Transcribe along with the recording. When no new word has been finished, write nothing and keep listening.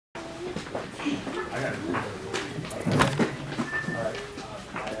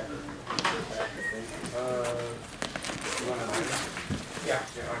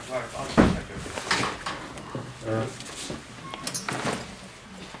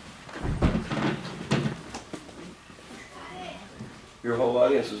Your whole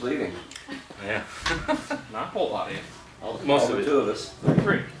audience is leaving. Yeah. Not a whole lot of you. Most of it. Two of us.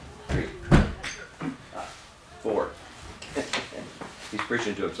 Three. Four. He's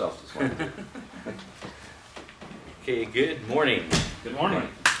preaching to himself this morning. Okay, good morning. Good morning.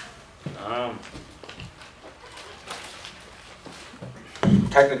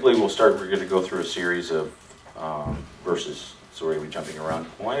 Technically, we're going to go through a series of verses, so we're going to be jumping around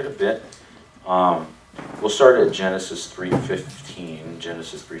quite a bit. We'll start at Genesis 3:15.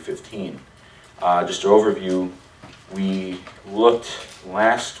 Genesis 3:15. Just an overview. We looked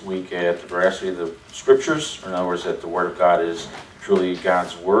last week at the veracity of the Scriptures, or in other words, that the Word of God is truly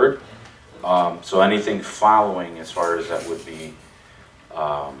God's Word. So anything following, as far as that would be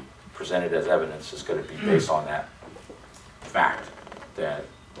presented as evidence, is going to be based on that fact.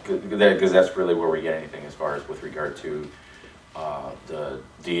 Because that's really where we get anything as far as with regard to the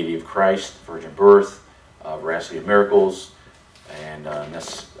deity of Christ, virgin birth, veracity of miracles, and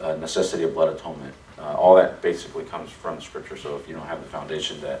necessity of blood atonement. All that basically comes from Scripture. So if you don't have the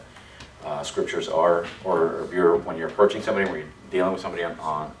foundation that Scriptures are, or if when you're approaching somebody, when you're dealing with somebody as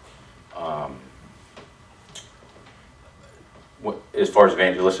far as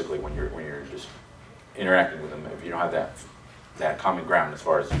evangelistically, when you're just interacting with them, if you don't have that common ground as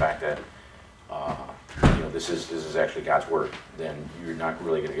far as the fact that this is actually God's Word, then you're not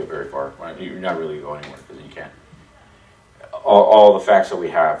really going to get very far. Right? You're not really going anywhere, because you can't. All the facts that we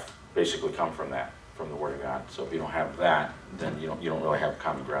have basically come from the Word of God. So if you don't have that, then you don't really have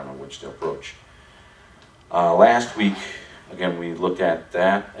common ground on which to approach. Last week, again, we looked at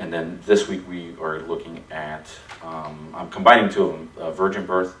that, and then this week we are looking at. I'm combining two of them: virgin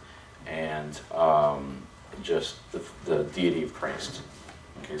birth and just the deity of Christ.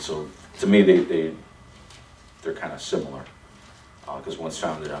 Okay, so to me they're kind of similar because one's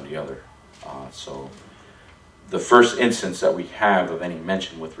founded on the other. So the first instance that we have of any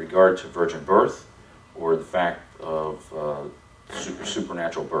mention with regard to virgin birth, or the fact of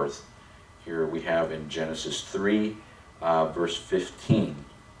supernatural birth, here we have in Genesis 3, verse 15.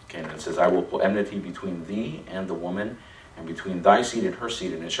 Okay, and it says, "I will put enmity between thee and the woman, and between thy seed and her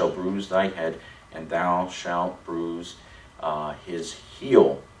seed, and it shall bruise thy head, and thou shalt bruise his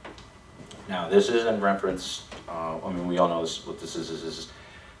heel." Now, this is in reference, we all know what this is. This is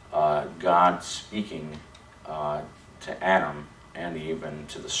God speaking to Adam and even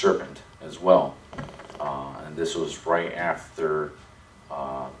to the serpent as well. And this was right after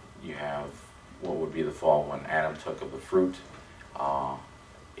you have what would be the fall, when Adam took of the fruit.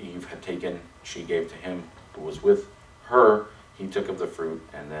 Eve had taken, she gave to him who was with her. He took of the fruit,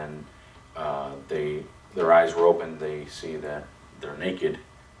 and then their eyes were opened. They see that they're naked,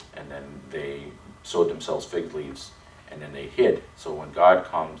 and then they sewed themselves fig leaves, and then they hid. So when God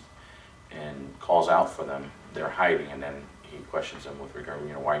comes and calls out for them, they're hiding, and then he questions them with regard,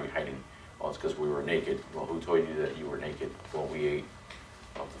 why are you hiding? Well, it's because we were naked. Well, who told you that you were naked? Well, we ate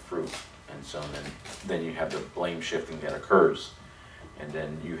of the fruit. And so then you have the blame shifting that occurs. And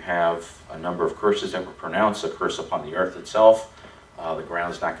then you have a number of curses that were pronounced, a curse upon the earth itself. The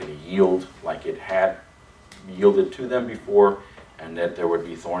ground's not going to yield like it had yielded to them before, and that there would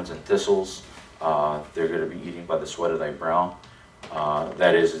be thorns and thistles. They're going to be eating by the sweat of thy brow.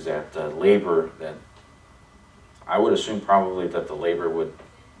 That is that labor, that I would assume probably that the labor would have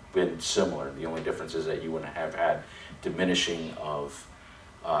been similar. The only difference is that you wouldn't have had diminishing of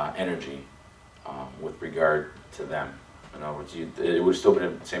energy with regard to them. In other words, it would have still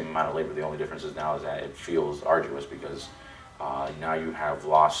been the same amount of labor. The only difference is now is that it feels arduous because now you have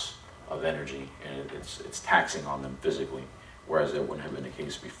loss of energy, and it's taxing on them physically, whereas it wouldn't have been the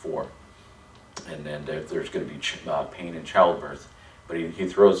case before. And then there's going to be pain in childbirth. But he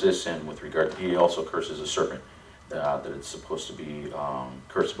throws this in with regard to, he also curses a serpent, that it's supposed to be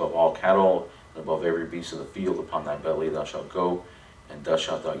cursed above all cattle, and above every beast of the field. Upon thy belly thou shalt go, and thus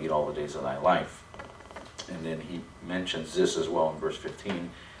shalt thou eat all the days of thy life. And then he mentions this as well in verse 15,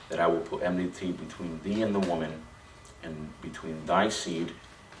 that I will put enmity between thee and the woman, and between thy seed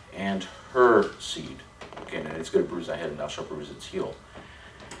and her seed. Okay, and it's going to bruise thy head, and thou shalt bruise its heel.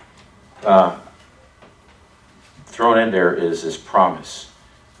 Thrown in there is this promise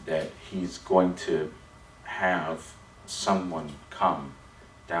that he's going to have someone come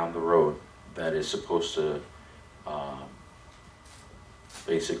down the road that is supposed to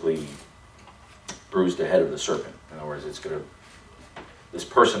basically bruise the head of the serpent. In other words, this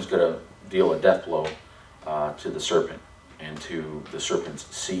person's going to deal a death blow to the serpent and to the serpent's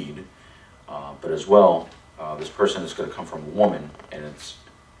seed. But as well, this person is going to come from a woman, and it's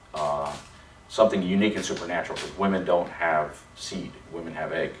something unique and supernatural, because women don't have seed, women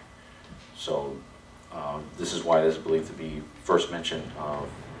have egg. So this is why this is believed to be first mention of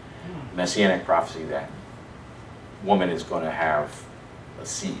messianic prophecy, that woman is going to have a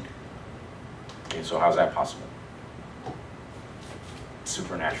seed. Okay, so how's that possible?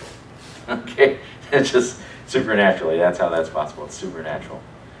 Supernatural. Okay, it's just supernaturally, that's how that's possible. It's supernatural.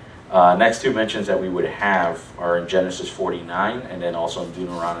 Next two mentions that we would have are in Genesis 49 and then also in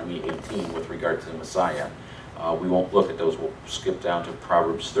Deuteronomy 18 with regard to the Messiah. We won't look at those. We'll skip down to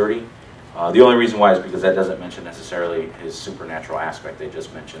Proverbs 30. The only reason why is because that doesn't mention necessarily his supernatural aspect. It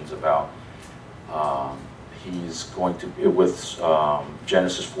just mentions about he's going to, with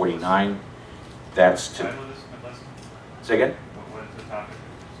Genesis 49, that's to... Say again? What is the topic?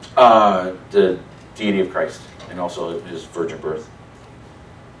 The deity of Christ and also his virgin birth.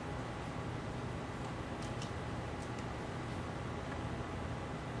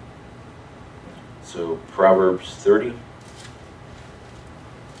 So Proverbs 30.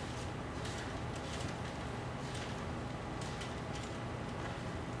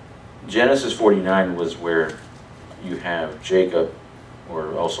 Genesis 49 was where you have Jacob,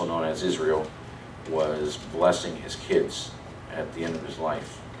 or also known as Israel, was blessing his kids at the end of his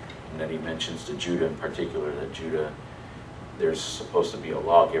life. And then he mentions to Judah in particular that Judah, there's supposed to be a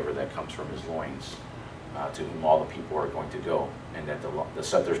lawgiver that comes from his loins, to whom all the people are going to go, and that the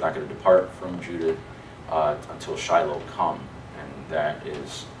scepter is not going to depart from Judah until Shiloh come. And that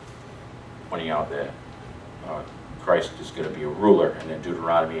is pointing out that Christ is going to be a ruler. And then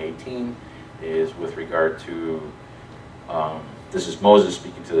Deuteronomy 18 is with regard to, this is Moses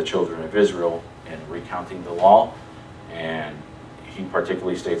speaking to the children of Israel and recounting the law, and he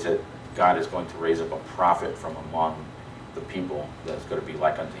particularly states that God is going to raise up a prophet from among the people that's going to be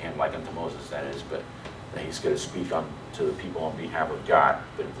like unto him, like unto Moses, that is, but that he's going to speak to the people on behalf of God.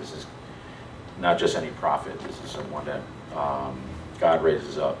 But this is not just any prophet, this is someone that God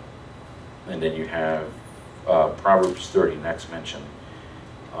raises up. And then you have Proverbs 30, next mention.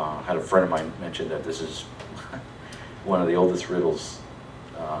 I had a friend of mine mention that this is one of the oldest riddles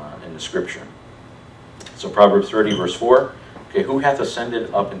in the scripture. So Proverbs 30, verse 4, okay, who hath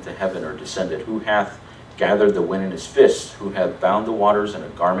ascended up into heaven, or descended? Who hath gathered the wind in his fist? Who hath bound the waters in a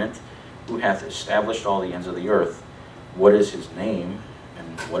garment? Who hath established all the ends of the earth? What is his name,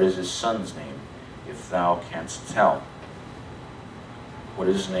 and what is his son's name, if thou canst tell? What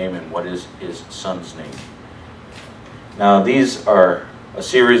is his name, and what is his son's name? Now, these are a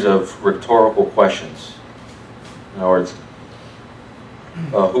series of rhetorical questions. In other words,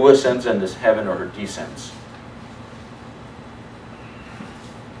 who ascends into heaven or descends?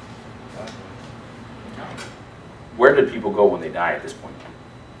 Where did people go when they die at this point?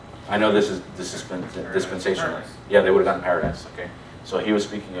 I know this is dispensational. Paradise. Yeah, they would have gone to paradise. Okay, so he was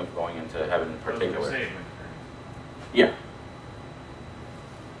speaking of going into heaven in particular. Yeah.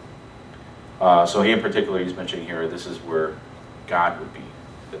 So he in particular, he's mentioning here, this is where God would be,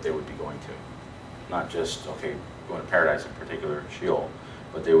 that they would be going to. Not just, okay, going to paradise in particular, Sheol,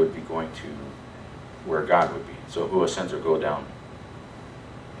 but they would be going to where God would be. So who ascends or go down?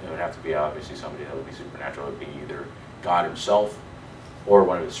 It would have to be obviously somebody that would be supernatural. It would be either God himself or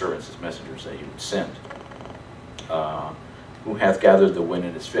one of his servants, his messengers that he would send. Who hath gathered the wind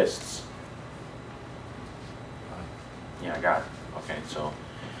in his fists? Yeah, God. Okay, so,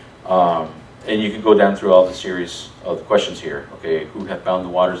 and you can go down through all the series of the questions here. Okay, who hath bound the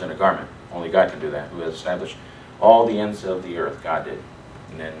waters in a garment? Only God can do that. Who has established all the ends of the earth? God did.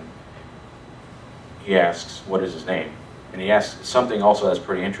 And then he asks, what is his name? And he asks something also that's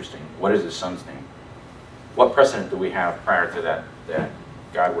pretty interesting. What is his son's name? What precedent do we have prior to that, that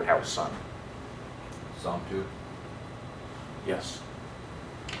God would have a son? Psalm 2. Yes.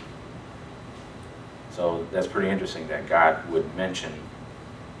 So that's pretty interesting that God would mention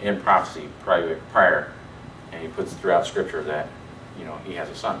in prophecy prior, and he puts throughout Scripture that, you know, he has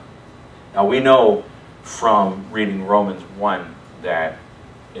a son. Now we know from reading Romans 1 that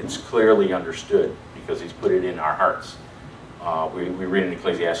it's clearly understood because he's put it in our hearts. We read in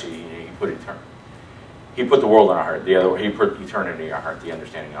Ecclesiastes, he put the world in our heart. He put eternity in our heart. The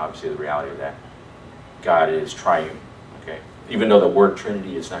understanding, obviously, the reality of that God is triune. Okay, even though the word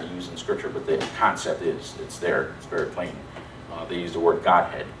Trinity is not used in Scripture, but the concept is. It's there. It's very plain. They use the word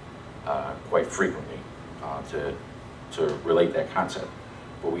Godhead quite frequently to relate that concept.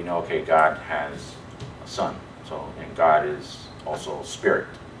 But we know, okay, God has a son. So, and God is also spirit.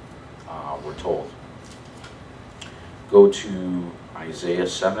 We're told. Go to Isaiah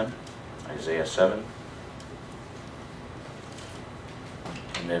 7. Isaiah 7,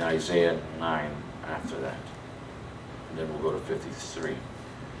 and then Isaiah 9 after that. And then we'll go to 53.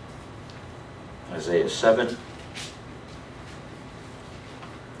 Isaiah 7.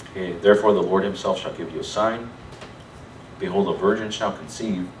 Okay, therefore the Lord himself shall give you a sign. Behold, a virgin shall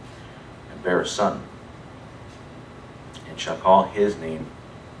conceive and bear a son, and shall call his name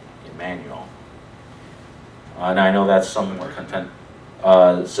Emmanuel. And I know that's somewhat content.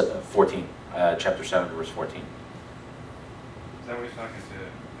 14, chapter 7, verse 14. Is that what he's talking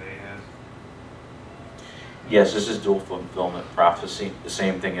to Ahaz? Yes, this is dual fulfillment prophecy. The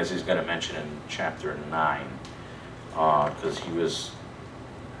same thing as he's going to mention in chapter 9. Because he was...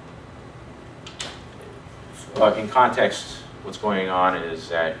 in context, what's going on is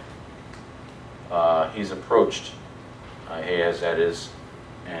that he's approached Ahaz, that is,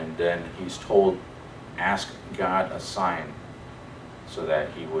 and then he's told, ask God a sign, so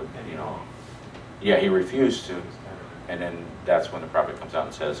that he would, you know, yeah, he refused to, and then that's when the prophet comes out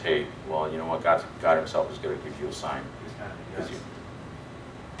and says, hey, well, you know what, God himself is going to give you a sign.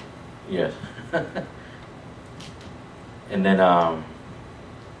 Yes. And then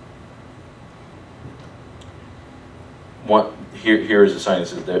here is the sign. It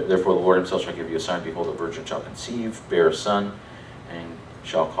says, therefore the Lord himself shall give you a sign. Behold, a virgin shall conceive, bear a son, and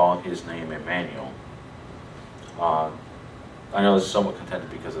shall call his name Emmanuel. I know this is somewhat contended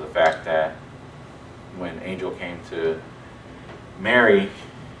because of the fact that when angel came to Mary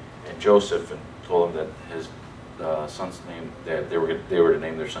and Joseph and told him that his son's name, that they were to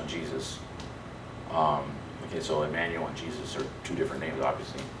name their son Jesus. Okay, so Emmanuel and Jesus are two different names,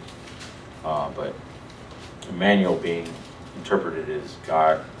 obviously. But Emmanuel being interpreted as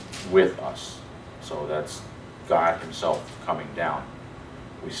God with us. So that's God himself coming down.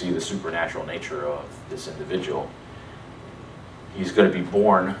 We see the supernatural nature of this individual. He's going to be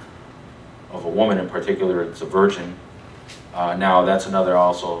born of a woman, in particular, it's a virgin. Now, that's another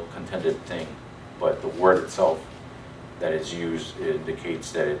also contended thing, but the word itself that is used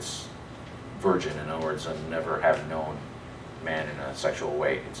indicates that it's virgin. In other words, a never have known man in a sexual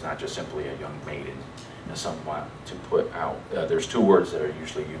way. It's not just simply a young maiden, as some want to put out. There's two words that are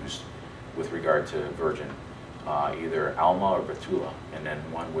usually used with regard to virgin, either Alma or Betula, and then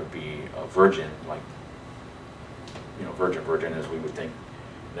one would be a virgin, like, you know, virgin as we would think,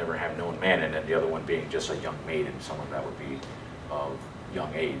 never have known man, and then the other one being just a young maiden, someone that would be of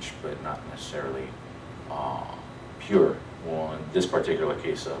young age, but not necessarily pure. Well, in this particular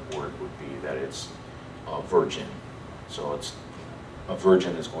case, a word would be that it's a virgin. So it's a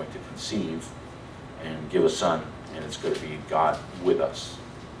virgin is going to conceive and give a son, and it's going to be God with us.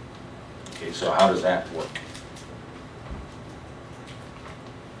 Okay, so how does that work?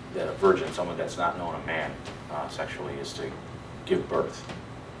 That a virgin, someone that's not known a man sexually, is to give birth.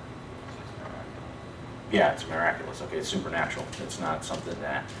 Yeah, it's miraculous. Okay, it's supernatural. It's not something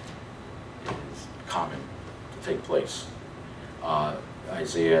that is common to take place.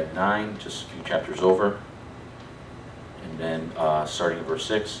 Isaiah 9, just a few chapters over, and then starting in verse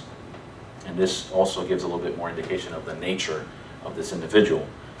 6. And this also gives a little bit more indication of the nature of this individual.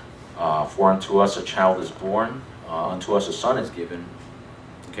 For unto us a child is born, unto us a son is given,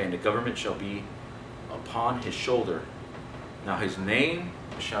 okay, and the government shall be upon his shoulder. Now his name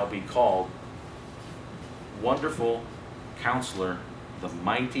shall be called Wonderful Counselor, the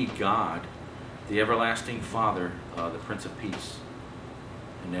Mighty God, the Everlasting Father, the Prince of Peace.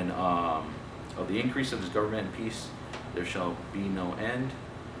 And then of the increase of his government and peace there shall be no end,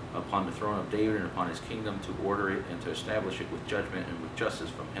 upon the throne of David and upon his kingdom, to order it and to establish it with judgment and with justice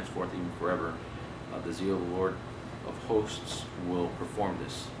from henceforth even forever. The zeal of the Lord of hosts will perform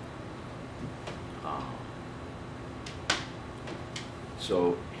this.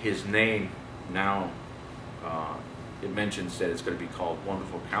 So his name now, it mentions that it's going to be called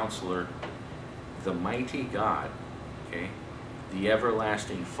Wonderful Counselor, the Mighty God, okay, the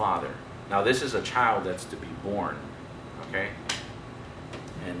Everlasting Father. Now this is a child that's to be born, okay,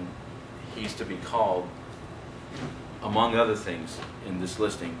 and he's to be called, among other things in this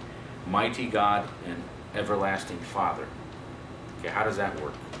listing, Mighty God and Everlasting Father. Okay, how does that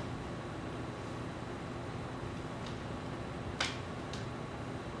work?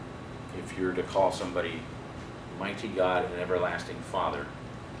 If you're to call somebody Mighty God and Everlasting Father,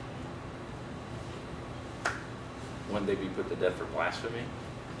 wouldn't they be put to death for blasphemy?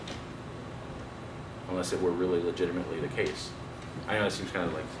 Unless it were really legitimately the case. I know it seems kind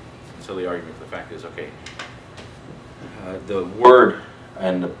of like a silly argument, but the fact is, okay, the word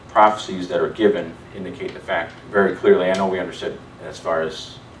and the prophecies that are given indicate the fact very clearly. I know we understood as far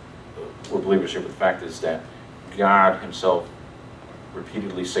as we're believers here, but the fact is that God himself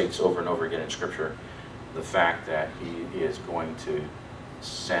repeatedly states over and over again in Scripture the fact that he is going to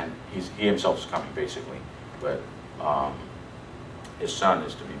send, he himself is coming basically, but his son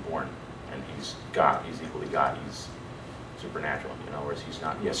is to be born, and he's God, he's equally God, he's supernatural, you know, whereas he's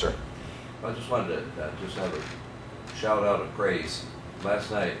not. Yes, sir? I just wanted to just have a shout out of praise.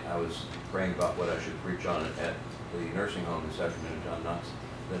 Last night I was praying about what I should preach on at the nursing home this afternoon, John Knox.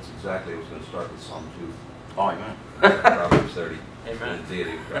 That's exactly, I was going to start with Psalm 2. Oh, amen. Proverbs 30. Amen. The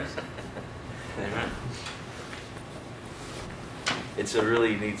deity of Christ. Amen. It's a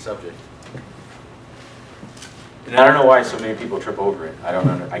really neat subject. And I don't know why so many people trip over it. I don't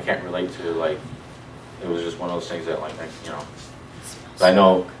know. I can't relate to, like, it was just one of those things that, like, you know. But I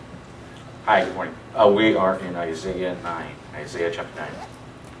know. Hi, good morning. We are in Isaiah 9, Isaiah chapter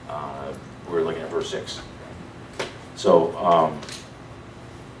 9. We're looking at verse 6. So,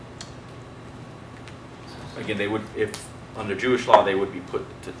 again, they would, if under Jewish law, they would be put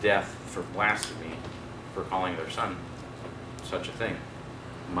to death for blasphemy, for calling their son such a thing.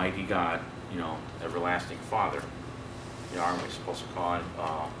 Mighty God, you know, everlasting Father. You know, aren't we supposed to call him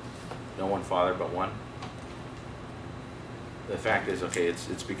no one Father but one? The fact is, okay,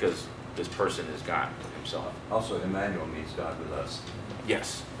 it's because this person is God himself. Also, Emmanuel means God with us.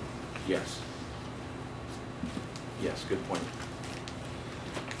 Yes. Yes. Yes, good point.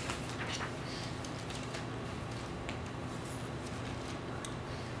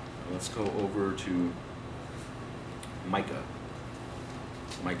 Let's go over to Micah.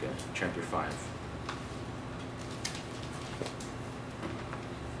 Micah chapter 5.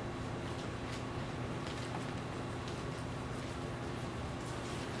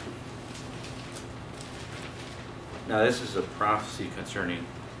 Now this is a prophecy concerning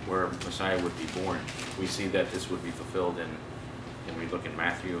where Messiah would be born. We see that this would be fulfilled and we look in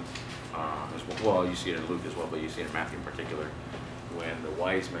Matthew as well. Well, you see it in Luke as well, but you see it in Matthew in particular, when the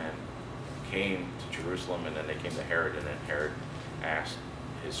wise men came to Jerusalem and then they came to Herod, and then Herod asked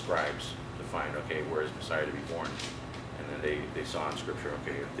his scribes to find, okay, where is Messiah to be born? And then they saw in Scripture,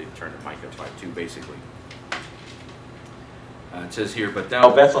 okay, they turned to Micah 5:2 basically. It says here, but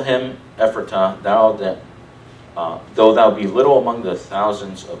thou Bethlehem Ephratah, thou that though thou be little among the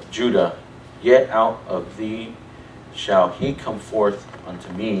thousands of Judah, yet out of thee shall he come forth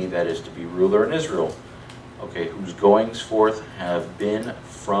unto me that is to be ruler in Israel. Okay, whose goings forth have been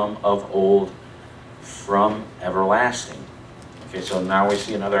from of old, from everlasting. Okay, so now we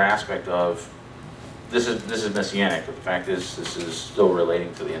see another aspect of this is messianic, but the fact is this is still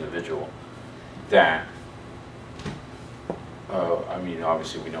relating to the individual. That I mean,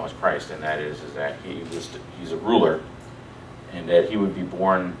 obviously we know as Christ, and that is that he's a ruler, and that he would be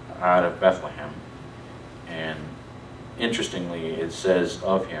born out of Bethlehem. And interestingly, it says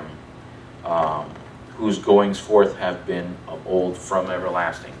of him, whose goings forth have been of old, from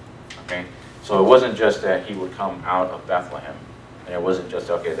everlasting. Okay, so it wasn't just that he would come out of Bethlehem, and it wasn't just,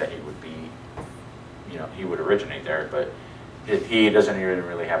 okay, that he would be, you know, he would originate there, but he doesn't even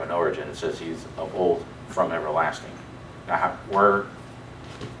really have an origin. It says he's of old, from everlasting. Now, where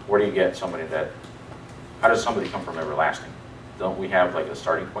do you get somebody that, how does somebody come from everlasting? Don't we have like a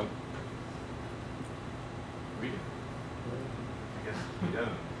starting point? We do. I guess we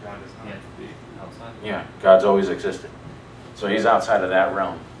don't. God is not the outside. Yeah, God's always existed. So he's outside of that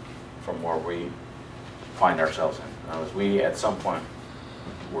realm from where we find ourselves in. In other words, we at some point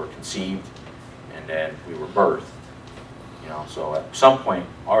were conceived and then we were birthed. You know, so at some point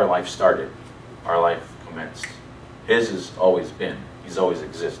our life started, our life commenced. His has always been. He's always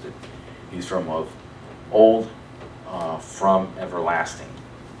existed. He's from of old, from everlasting.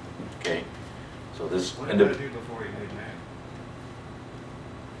 Okay, so this. What did God do before he made man?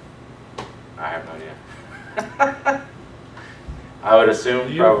 I have no idea. I would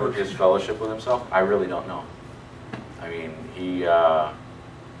assume probably his fellowship with himself. I really don't know. I mean, he's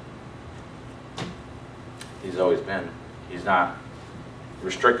always been. He's not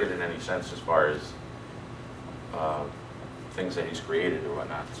restricted in any sense as far as things that he's created or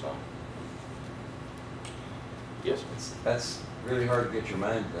whatnot. So, yes. That's really hard to get your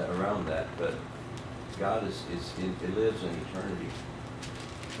mind around that, but God it lives in eternity,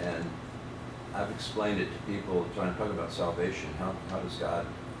 and I've explained it to people trying to talk about salvation. How does God?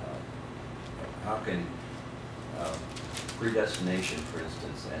 How can predestination, for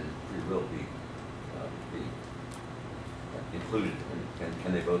instance, and free will be included, and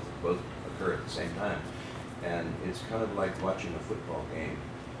can they both occur at the same time? And it's kind of like watching a football game,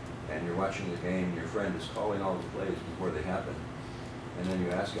 and you're watching the game, and your friend is calling all the plays before they happen, and then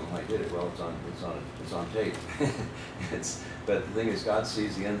you ask him, "I did it." Well, it's on tape. But the thing is, God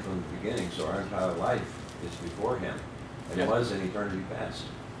sees the end from the beginning, so our entire life is before Him, and Yeah. was in eternity past.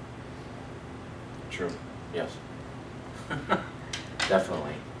 True. Yes.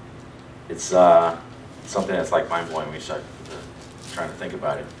 Definitely. It's something that's like mind-blowing when you start trying to think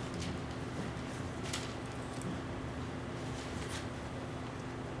about it.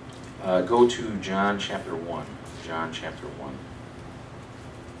 Go to John chapter 1. John chapter 1.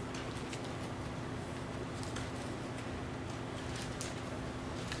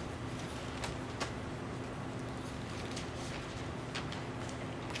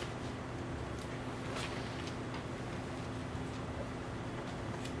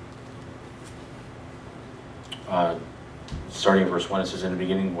 Starting in verse 1, it says, in the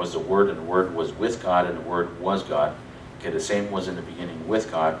beginning was the Word, and the Word was with God, and the Word was God. Okay, the same was in the beginning with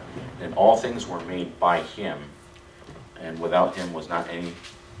God, and all things were made by Him, and without Him was not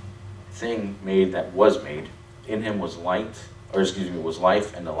anything made that was made. In Him was light, or excuse me, was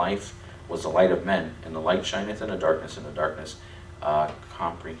life, and the life was the light of men, and the light shineth in the darkness, and the darkness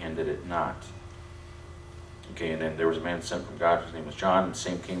comprehended it not. Okay, and then there was a man sent from God, whose name was John, and the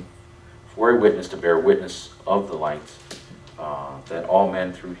same came for a witness, to bear witness of the light, that all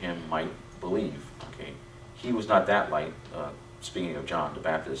men through him might believe. Okay, he was not that light, speaking of John the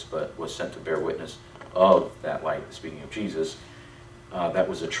Baptist, but was sent to bear witness of that light, speaking of Jesus. That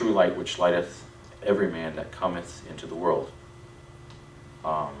was a true light which lighteth every man that cometh into the world.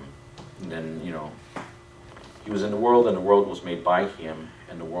 And then, you know, he was in the world, and the world was made by him,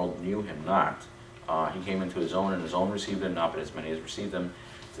 and the world knew him not. He came into his own, and his own received him not, but as many as received him,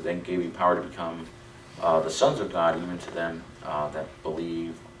 to them gave he power to become the sons of God, even to them that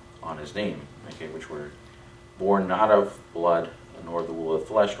believe on his name, okay, which were born not of blood, nor the will of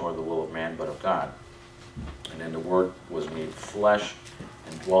flesh, nor the will of man, but of God. And then the Word was made flesh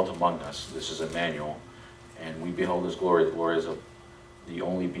and dwelt among us. This is Emmanuel. And we behold his glory. The glory is of the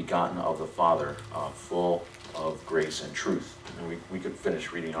only begotten of the Father, full of grace and truth. And we could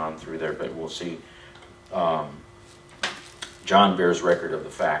finish reading on through there, but we'll see. John bears record of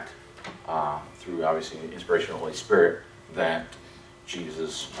the fact, through obviously the inspiration of the Holy Spirit, that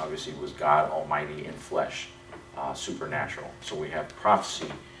Jesus obviously was God Almighty in flesh, supernatural. So we have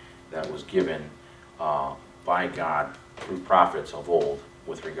prophecy that was given by God through prophets of old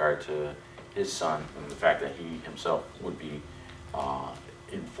with regard to his Son and the fact that he himself would be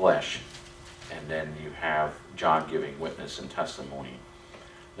in flesh. And then you have John giving witness and testimony.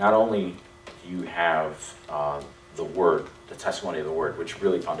 Not only do you have the Word, the testimony of the Word, which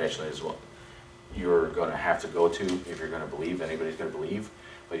really foundationally is what you're going to have to go to if you're going to believe, anybody's going to believe,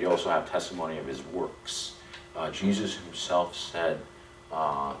 but you also have testimony of his works. Jesus himself said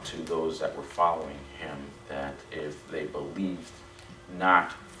to those that were following him that if they believed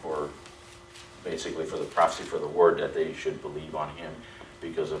not for, basically for the prophecy, for the Word, that they should believe on him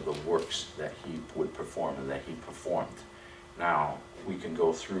because of the works that he would perform and that he performed. Now, we can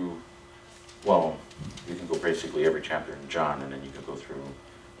go through, well, you can go basically every chapter in John, and then you can go through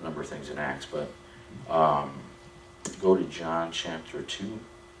a number of things in Acts, but go to John chapter 2.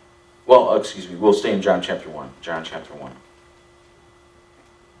 Well, excuse me, we'll stay in John chapter 1. John chapter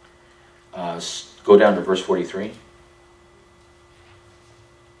 1. Go down to verse 43.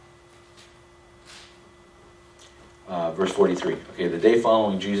 Verse 43. Okay, the day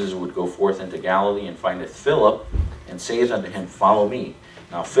following Jesus would go forth into Galilee, and findeth Philip, and saith unto him, Follow me.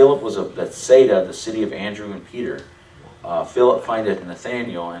 Now Philip was of Bethsaida, the city of Andrew and Peter. Philip findeth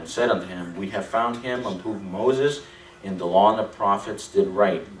Nathanael, and said unto him, We have found him of whom Moses in the law and the prophets did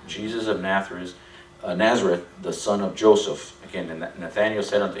write, Jesus of Nazareth, the son of Joseph. Again, and Nathanael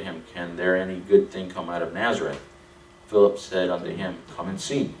said unto him, Can there any good thing come out of Nazareth? Philip said unto him, Come and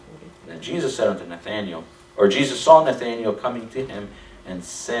see. And then Jesus said unto Nathanael, or Jesus saw Nathanael coming to him, and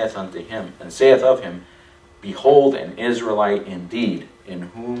saith of him, Behold, an Israelite indeed, in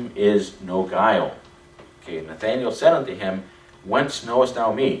whom is no guile. Okay, Nathanael said unto him, Whence knowest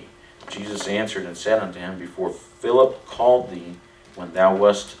thou me? Jesus answered and said unto him, Before Philip called thee, when thou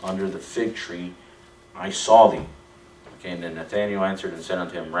wast under the fig tree, I saw thee. Okay, and then Nathanael answered and said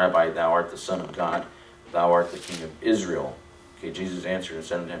unto him, Rabbi, thou art the Son of God, thou art the King of Israel. Okay, Jesus answered and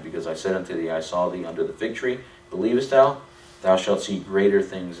said unto him, Because I said unto thee, I saw thee under the fig tree, believest thou? Thou shalt see greater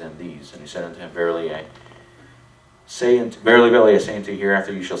things than these. And he said unto him, Verily, verily, I say unto you,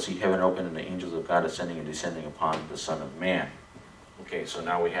 hereafter you shall see heaven open, and the angels of God ascending and descending upon the Son of Man. Okay, so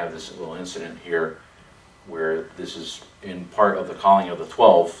now we have this little incident here where this is in part of the calling of the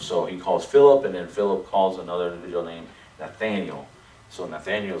 12. So he calls Philip, and then Philip calls another individual named Nathanael. So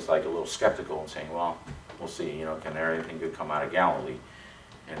Nathanael's like a little skeptical and saying, well, we'll see, you know, can there anything good come out of Galilee?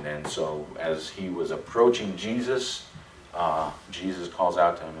 And then so as he was approaching Jesus, Jesus calls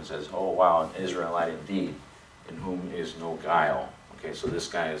out to him and says, Oh, wow, an Israelite indeed. in whom is no guile. Okay, so this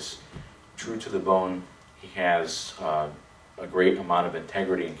guy is true to the bone. He has a great amount of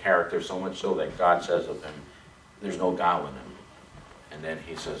integrity and character, so much so that God says of him, there's no guile in him. And then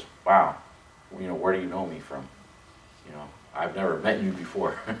he says, wow, you know, where do you know me from? You know, I've never met you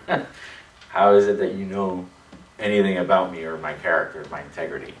before. How is it that you know anything about me or my character, my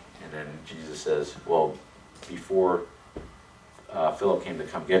integrity? And then Jesus says, well, before Philip came to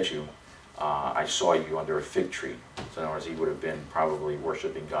come get you, I saw you under a fig tree. So in other words, he would have been probably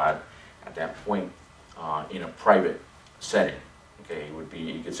worshiping God at that point in a private setting. Okay, he would be,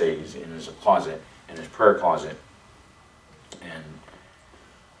 you could say he's in his closet, in his prayer closet. And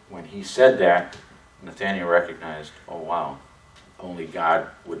when he said that, Nathanael recognized, oh wow, only God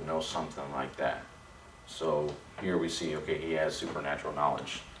would know something like that. So here we see, okay, he has supernatural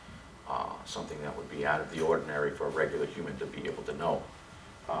knowledge, something that would be out of the ordinary for a regular human to be able to know.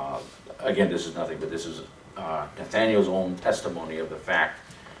 Again, this is nothing, but this is Nathanael's own testimony of the fact.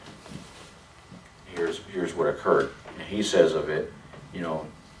 Here's what occurred. And he says of it, you know,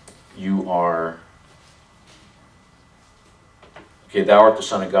 you are, okay, thou art the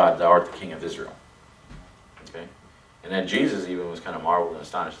Son of God, thou art the King of Israel. Okay? And then Jesus even was kind of marveled and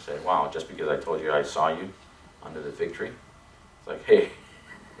astonished and said, wow, just because I told you I saw you under the fig tree? It's like, hey,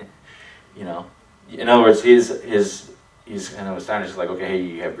 you know, in other words, he's kind of astonished. He's like, okay, hey,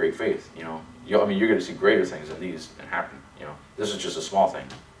 you have great faith, you know. I mean, you're going to see greater things than these that happen, you know. This is just a small thing.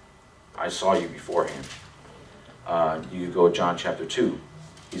 I saw you beforehand. You could go John chapter 2.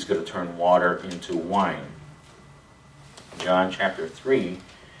 He's going to turn water into wine. John chapter 3,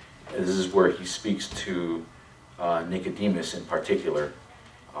 this is where he speaks to Nicodemus in particular,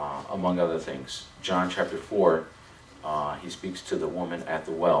 among other things. John chapter 4, he speaks to the woman at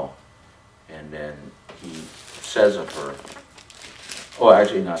the well. And then he says of her, oh,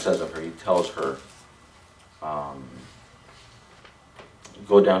 actually not says of her, he tells her,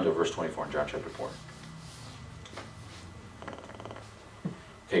 go down to verse 24 in John chapter 4.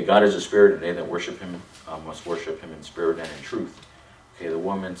 Okay, God is a spirit, and they that worship him must worship him in spirit and in truth. Okay, the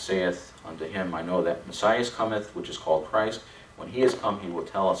woman saith unto him, I know that Messiah cometh, which is called Christ. When he is come, he will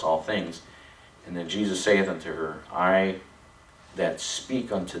tell us all things. And then Jesus saith unto her, I that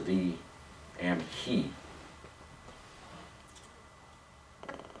speak unto thee am he.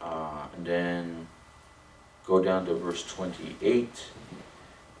 And then go down to verse 28.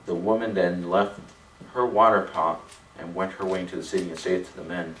 The woman then left her water pot and went her way into the city and saith to the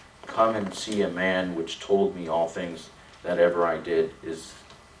men, come and see a man which told me all things that ever I did. Is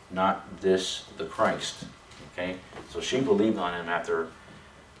not this the Christ? Okay, so she believed on him after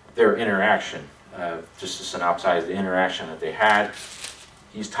their interaction. Just to synopsize the interaction that they had.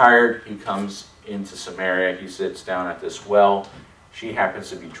 He's tired, he comes into Samaria, he sits down at this well. She happens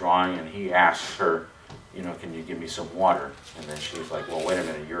to be drawing, and he asks her, you know, can you give me some water? And then she's like, well, wait a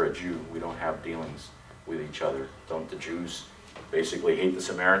minute, you're a Jew. We don't have dealings with each other. Don't the Jews basically hate the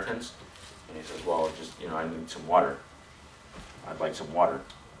Samaritans? And he says, well, just, you know, I need some water. I'd like some water.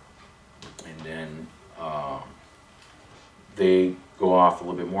 And then they go off a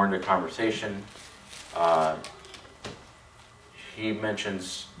little bit more into conversation. She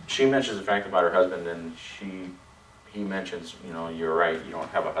mentions the fact about her husband, and he mentions, you know, you're right, you don't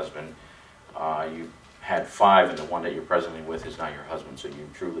have a husband. You had 5, and the one that you're presently with is not your husband. So you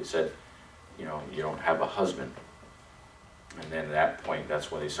truly said, you know, you don't have a husband. And then at that point,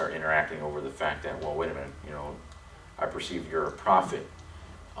 that's when they start interacting over the fact that, well, wait a minute, you know, I perceive you're a prophet.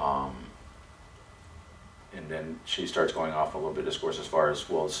 And then she starts going off a little bit of discourse as far as,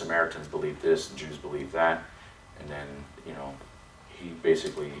 well, the Samaritans believe this, the Jews believe that. And then, you know, he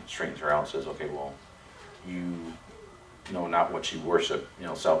basically straightens her out and says, okay, well, you know not what you worship. You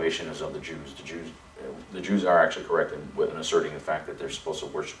know, salvation is of the Jews. The Jews are actually correct in asserting the fact that they're supposed to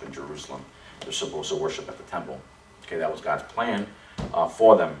worship in Jerusalem. They're supposed to worship at the temple. Okay, that was God's plan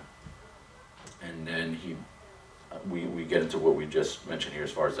for them. And then we get into what we just mentioned here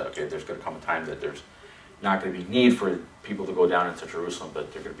as far as that, okay, there's going to come a time that there's not going to be need for people to go down into Jerusalem,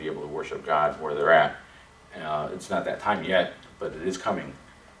 but they're going to be able to worship God where they're at. It's not that time yet, but it is coming.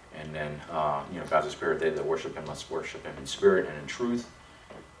 And then, you know, God's a spirit. They that worship him must worship him in spirit and in truth.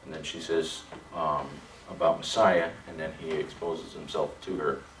 And then she says about Messiah, and then he exposes himself to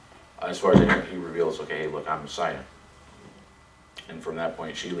her. As far as he reveals, okay, hey, look, I'm Messiah. And from that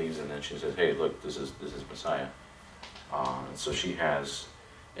point, she leaves, and then she says, hey, look, this is Messiah. So she has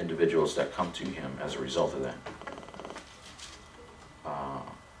individuals that come to him as a result of that.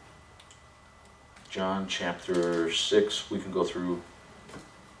 John chapter 6, we can go through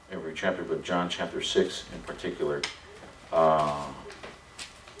every chapter, but John chapter 6 in particular.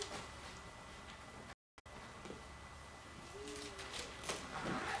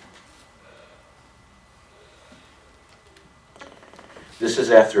 This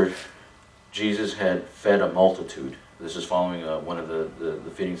is after Jesus had fed a multitude. This is following one of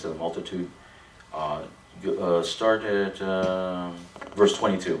the feedings of the multitude. Start at verse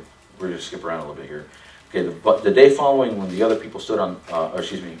 22. We're going to skip around a little bit here. Okay, the day following, when the other people stood on,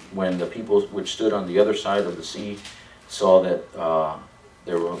 when the people which stood on the other side of the sea saw that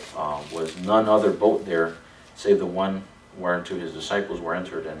there was none other boat there, save the one whereunto his disciples were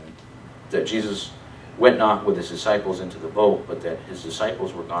entered, and that Jesus went not with his disciples into the boat, but that his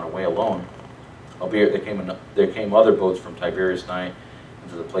disciples were gone away alone. Albeit there came other boats from Tiberias nigh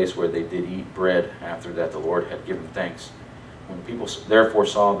into the place where they did eat bread after that the Lord had given thanks. When the people therefore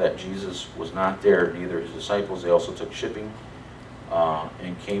saw that Jesus was not there, neither his disciples, they also took shipping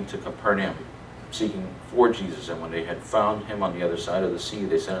and came to Capernaum, seeking for Jesus. And when they had found him on the other side of the sea,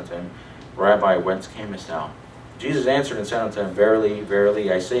 they said unto him, Rabbi, whence camest thou? Jesus answered and said unto them, Verily,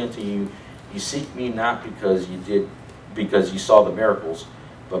 verily, I say unto you, ye seek me not because ye saw the miracles,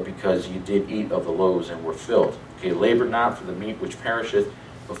 but because ye did eat of the loaves and were filled. Okay, labor not for the meat which perisheth,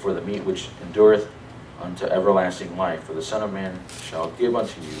 but for the meat which endureth unto everlasting life. For the Son of Man shall give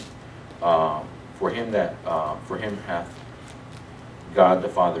unto you. For him hath God the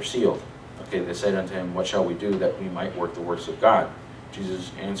Father sealed. Okay, they said unto him, What shall we do that we might work the works of God?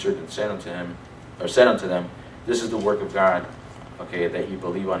 Jesus answered and said unto them, This is the work of God, okay, that ye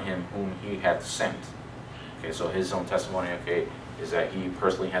believe on him whom he hath sent. Okay, so his own testimony, okay, is that he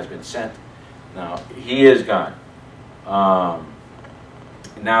personally has been sent. Now, he is God. Now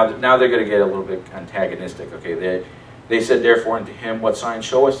they're going to get a little bit antagonistic. Okay, they said, Therefore unto him, What sign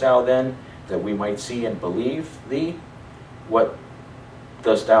showest thou then, that we might see and believe thee? What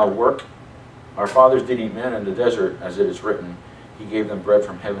dost thou work? Our fathers did eat manna in the desert, as it is written, He gave them bread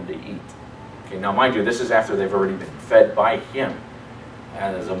from heaven to eat. Okay, now mind you, this is after they've already been fed by him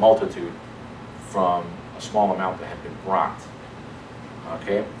as a multitude from a small amount that had been brought.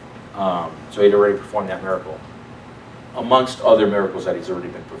 Okay, so he'd already performed that miracle, amongst other miracles that he's already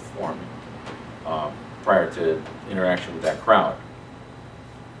been performing prior to interaction with that crowd.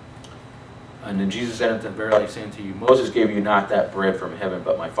 And then Jesus said unto them, Verily I say unto you, Moses gave you not that bread from heaven,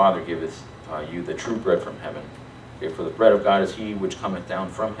 but my Father giveth you the true bread from heaven. Okay, for the bread of God is he which cometh down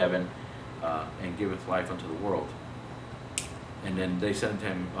from heaven and giveth life unto the world. And then they said unto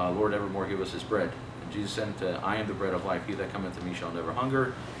him, Lord, evermore give us this bread. And Jesus said unto them, I am the bread of life. He that cometh to me shall never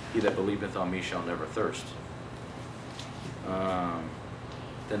hunger. He that believeth on me shall never thirst.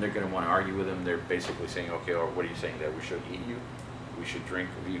 Then they're going to want to argue with him. They're basically saying, okay, or what are you saying, that we should eat you? We should drink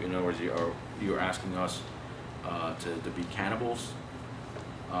you? In other words, you're asking us to be cannibals?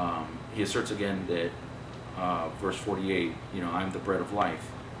 He asserts again that, verse 48, I am the bread of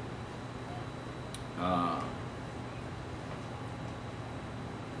life.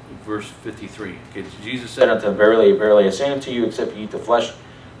 Verse 53, okay, Jesus said unto them, Verily, verily, I say unto you, except ye eat the flesh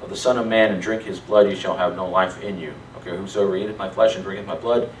of the Son of Man and drink his blood, ye shall have no life in you. Okay, whosoever eateth my flesh and drinketh my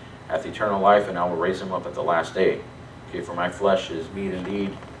blood hath eternal life, and I will raise him up at the last day. Okay, for my flesh is meat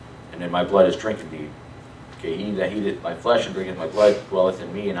indeed, and then my blood is drink indeed. Okay, he that eateth my flesh and drinketh my blood dwelleth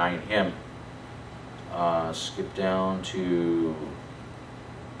in me, and I in him. Skip down to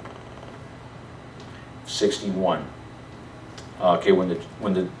 61. Okay,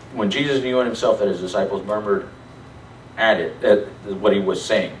 when Jesus knew in himself that his disciples murmured at it, at what he was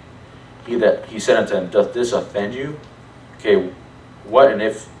saying, he said unto them, Doth this offend you? Okay, what and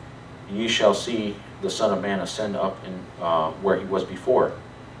if ye shall see the Son of Man ascend up in where he was before?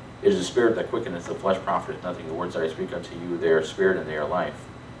 It is the Spirit that quickeneth, the flesh profiteth nothing. The words that I speak unto you, they are spirit and they are life.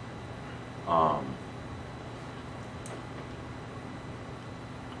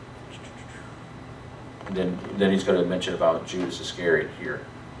 And then he's going to mention about Judas Iscariot here.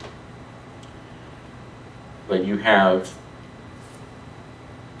 But you have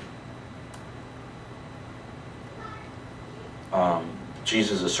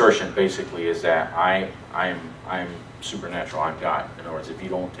Jesus' assertion basically is that I'm supernatural, I'm God. In other words, if you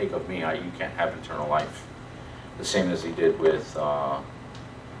don't take of me, you can't have eternal life. The same as he did with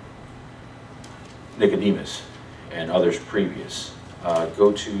Nicodemus and others previous.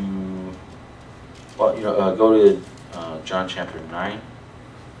 Go to John chapter 9.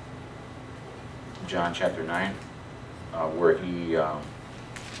 John chapter 9, where he,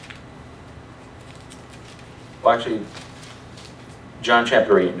 actually, John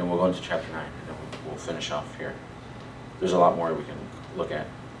chapter 8, and then we'll go into chapter 9, and then we'll finish off here. There's a lot more we can look at.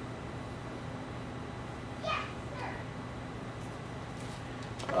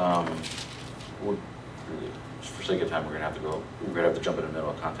 For sake of time, we're going to have to jump in the middle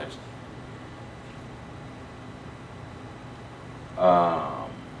of context.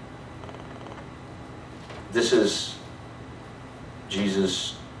 This is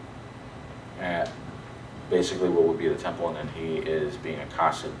Jesus at basically what would be the temple, and then he is being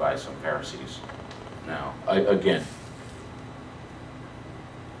accosted by some Pharisees. Now, again,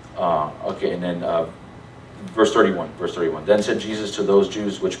 okay, and then verse 31. Then said Jesus to those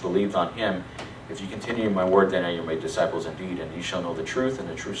Jews which believed on him, if you continue in my word, then are you made disciples indeed, and you shall know the truth, and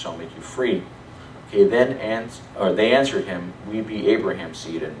the truth shall make you free. Okay, then they answered him, we be Abraham's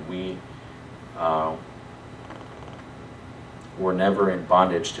seed, and we were never in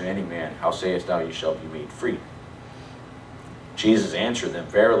bondage to any man. How sayest thou, you shall be made free? Jesus answered them,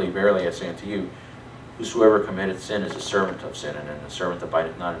 verily, verily, I say unto you, whosoever committeth sin is a servant of sin, and the servant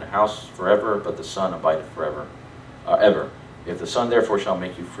abideth not in the house forever, but the Son abideth forever, ever. If the Son therefore shall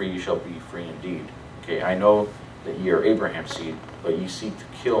make you free, you shall be free indeed. Okay, I know that ye are Abraham's seed, but ye seek to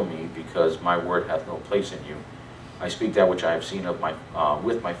kill me, because my word hath no place in you. I speak that which I have seen of my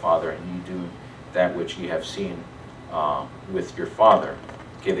with my Father, and ye do that which ye have seen with your father.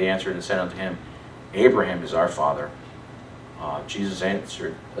 Okay, they answered and said unto him, Abraham is our father. Jesus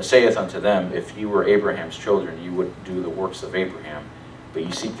answered, saith unto them, if ye were Abraham's children, ye would do the works of Abraham. But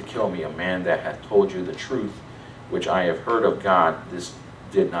ye seek to kill me, a man that hath told you the truth, which I have heard of God. This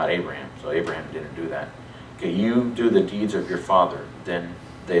did not Abraham. So Abraham didn't do that. Okay, you do the deeds of your father. Then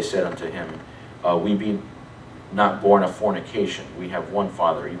they said unto him, we be not born of fornication. We have one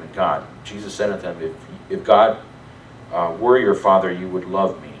Father, even God. Jesus said unto them, if God were your father, you would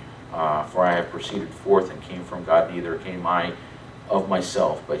love me. For I have proceeded forth and came from God, neither came I of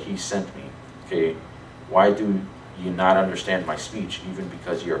myself, but he sent me. Okay, why do ye not understand my speech, even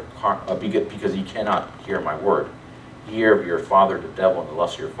because ye cannot hear my word? Ye hear of your father the devil, and the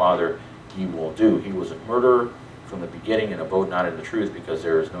lust of your father ye will do. He was a murderer from the beginning, and abode not in the truth, because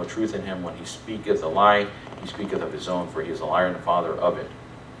there is no truth in him. When he speaketh a lie, he speaketh of his own, for he is a liar and the father of it.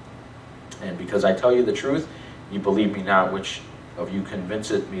 And because I tell you the truth, ye believe me not, which of you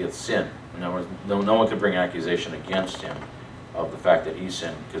convinceth me of sin. No one could bring accusation against him of the fact that he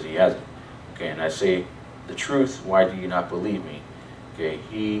sinned, because he hasn't. Okay, and I say the truth, why do ye not believe me? Okay,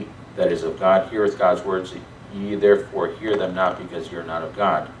 he that is of God heareth God's words, ye therefore hear them not, because ye are not of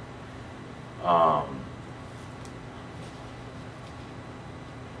God.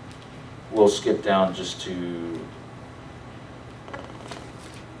 We'll skip down just to,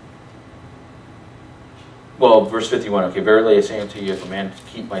 well, verse 51. Okay, verily I say unto you, if a man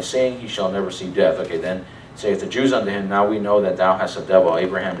keep my saying, he shall never see death. Okay, then saith the Jews unto him, now we know that thou hast a devil.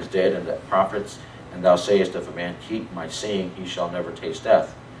 Abraham is dead, and the prophets, and thou sayest, if a man keep my saying, he shall never taste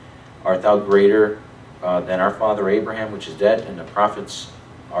death. Art thou greater than our father Abraham, which is dead, and the prophets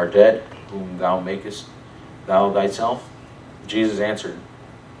are dead, whom thou makest thou thyself? Jesus answered,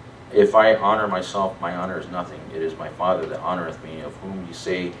 if I honor myself, my honor is nothing. It is my Father that honoreth me, of whom ye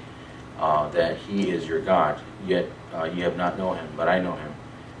say that he is your God. Yet ye have not known him, but I know him.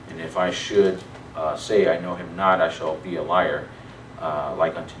 And if I should say I know him not, I shall be a liar,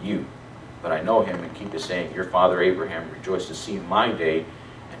 like unto you. But I know him, and keep his saying. Your father Abraham rejoiced to see my day,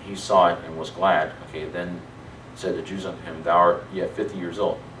 and he saw it and was glad. Okay, then said the Jews unto him, thou art yet 50 years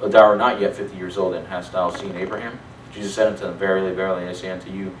old. Thou art not yet 50 years old, and hast thou seen Abraham? Jesus said unto them, verily, verily, I say unto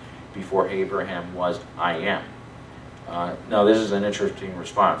you, before Abraham was, I am. Now this is an interesting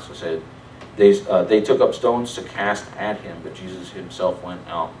response. I said, they took up stones to cast at him, but Jesus himself went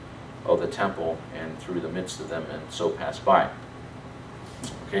out of the temple and through the midst of them, and so passed by.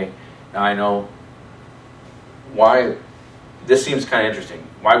 Okay, now I know why this seems kind of interesting.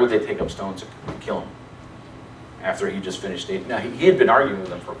 Why would they take up stones to kill him after he just finished stating? Now he had been arguing with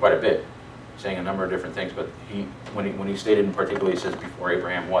them for quite a bit, saying a number of different things, but when he stated in particular, he says, before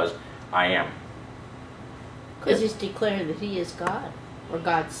Abraham was, I am. Because he's declaring that he is God, or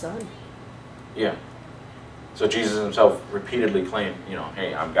God's son. Yeah. So Jesus himself repeatedly claimed,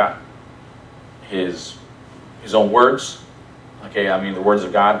 hey, I'm God. His own words, okay, I mean the words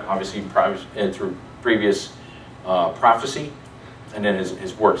of God, obviously through previous prophecy, and then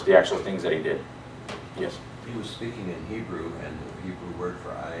his works, the actual things that he did. Yes? He was speaking in Hebrew, and the Hebrew word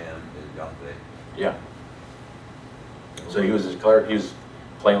for I am is Yahweh. Yeah. So he was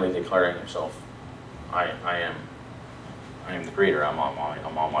plainly declaring himself, I am the creator, I'm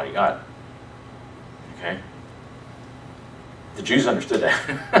Almighty God. Okay? The Jews understood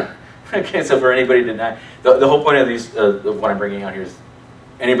that. Okay, so for anybody to deny, the whole point of these, of what I'm bringing out here is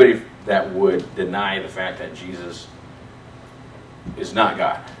anybody that would deny the fact that Jesus is not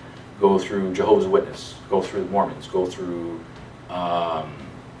God, go through Jehovah's Witness, go through the Mormons, go through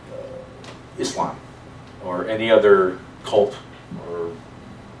Islam, or any other cult or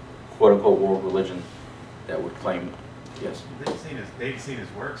quote-unquote world religion that would claim, yes. They've seen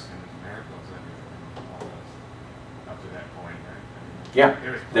his works and his miracles and all this up to that point, right? Yeah,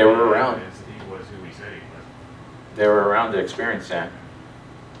 they were around. He was who he said he was. They were around to experience that.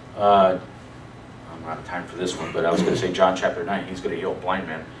 I'm out of time for this one, but I was going to say John chapter 9, he's going to heal a blind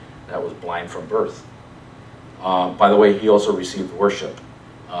man that was blind from birth. By the way, he also received worship.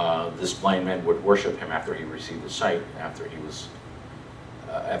 This blind man would worship him after he received his sight, after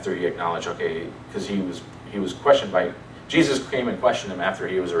he acknowledged, okay, because he was questioned by, Jesus came and questioned him after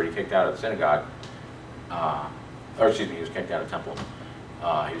he was already kicked out of the synagogue, or excuse me, he was kicked out of temple.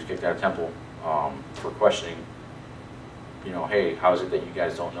 He was kicked out of temple for questioning, you know, hey, how is it that you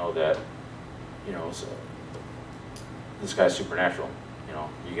guys don't know that, you know, so this guy's supernatural? You know,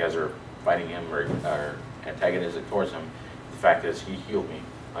 you guys are fighting him or antagonistic towards him. The fact is, he healed me.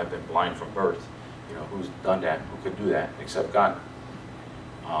 I've been blind from birth. You know, who's done that? Who could do that except God?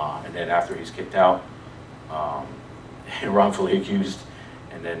 And then after he's kicked out, wrongfully accused,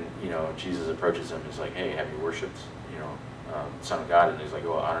 and then, you know, Jesus approaches him and is like, hey, have you worshipped, you know, Son of God? And he's like,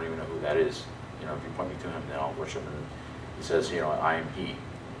 well, I don't even know who that is. You know, if you point me to him, then I'll worship him. And he says, you know, I am he.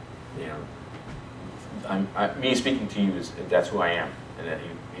 You know, me speaking to you is, that's who I am. And then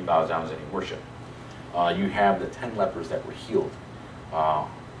he bows down and he worshipped. You have the 10 lepers that were healed.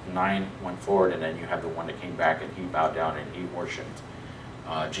 9 went forward, and then you have the one that came back and he bowed down and he worshipped.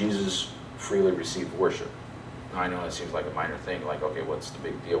 Jesus freely received worship. Now, I know it seems like a minor thing, like, okay, what's the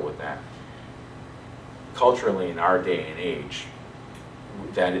big deal with that? Culturally, in our day and age,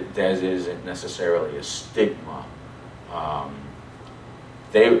 that isn't necessarily a stigma.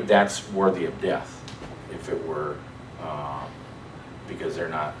 That's worthy of death if it were, because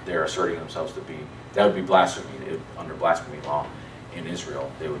they're asserting themselves to be, that would be blasphemy. Under blasphemy law in Israel,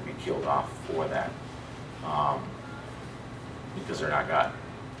 they would be killed off for that, because they're not God.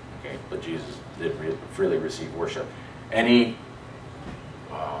 Okay, but Jesus did freely receive worship. I'm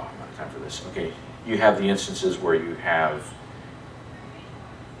out of time for this. Okay, you have the instances where you have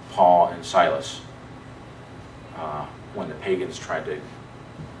Paul and Silas, when the pagans tried to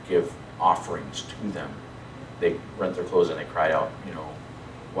give offerings to them, they rent their clothes and they cried out, you know,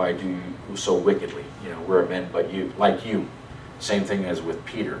 why do you so wickedly? You know, we're men, but you, like you. Same thing as with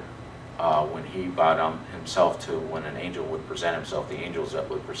Peter. When he bowed down himself to when an angel would present himself, the angels that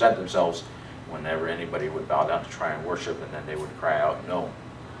would present themselves whenever anybody would bow down to try and worship, and then they would cry out no,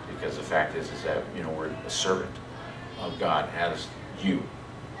 because the fact is that, you know, we're a servant of God as you,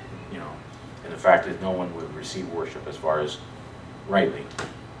 you know, and the fact is no one would receive worship as far as rightly.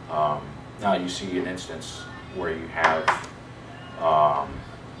 Now you see an instance where you have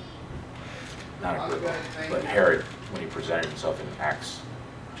not Agrippa, but Herod, when he presented himself in Acts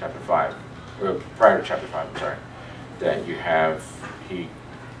chapter 5, or prior to chapter 5, I'm sorry, that you have, he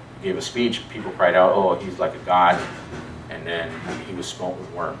gave a speech, people cried out, oh, he's like a god, and then he was smoked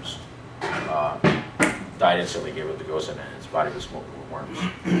with worms. Died instantly, gave up the ghost, and then his body was smoked with worms.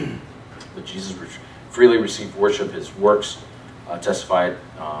 But Jesus freely received worship. His works testified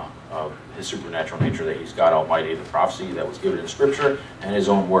of his supernatural nature, that he's God Almighty. The prophecy that was given in Scripture and his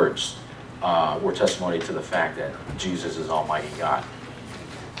own words were testimony to the fact that Jesus is Almighty God.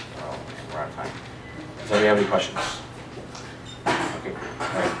 We're out of time. Does anybody have any questions? Okay.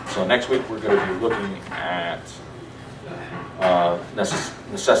 All right. So next week we're going to be looking at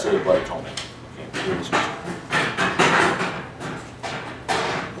necessity of blood atonement. Okay.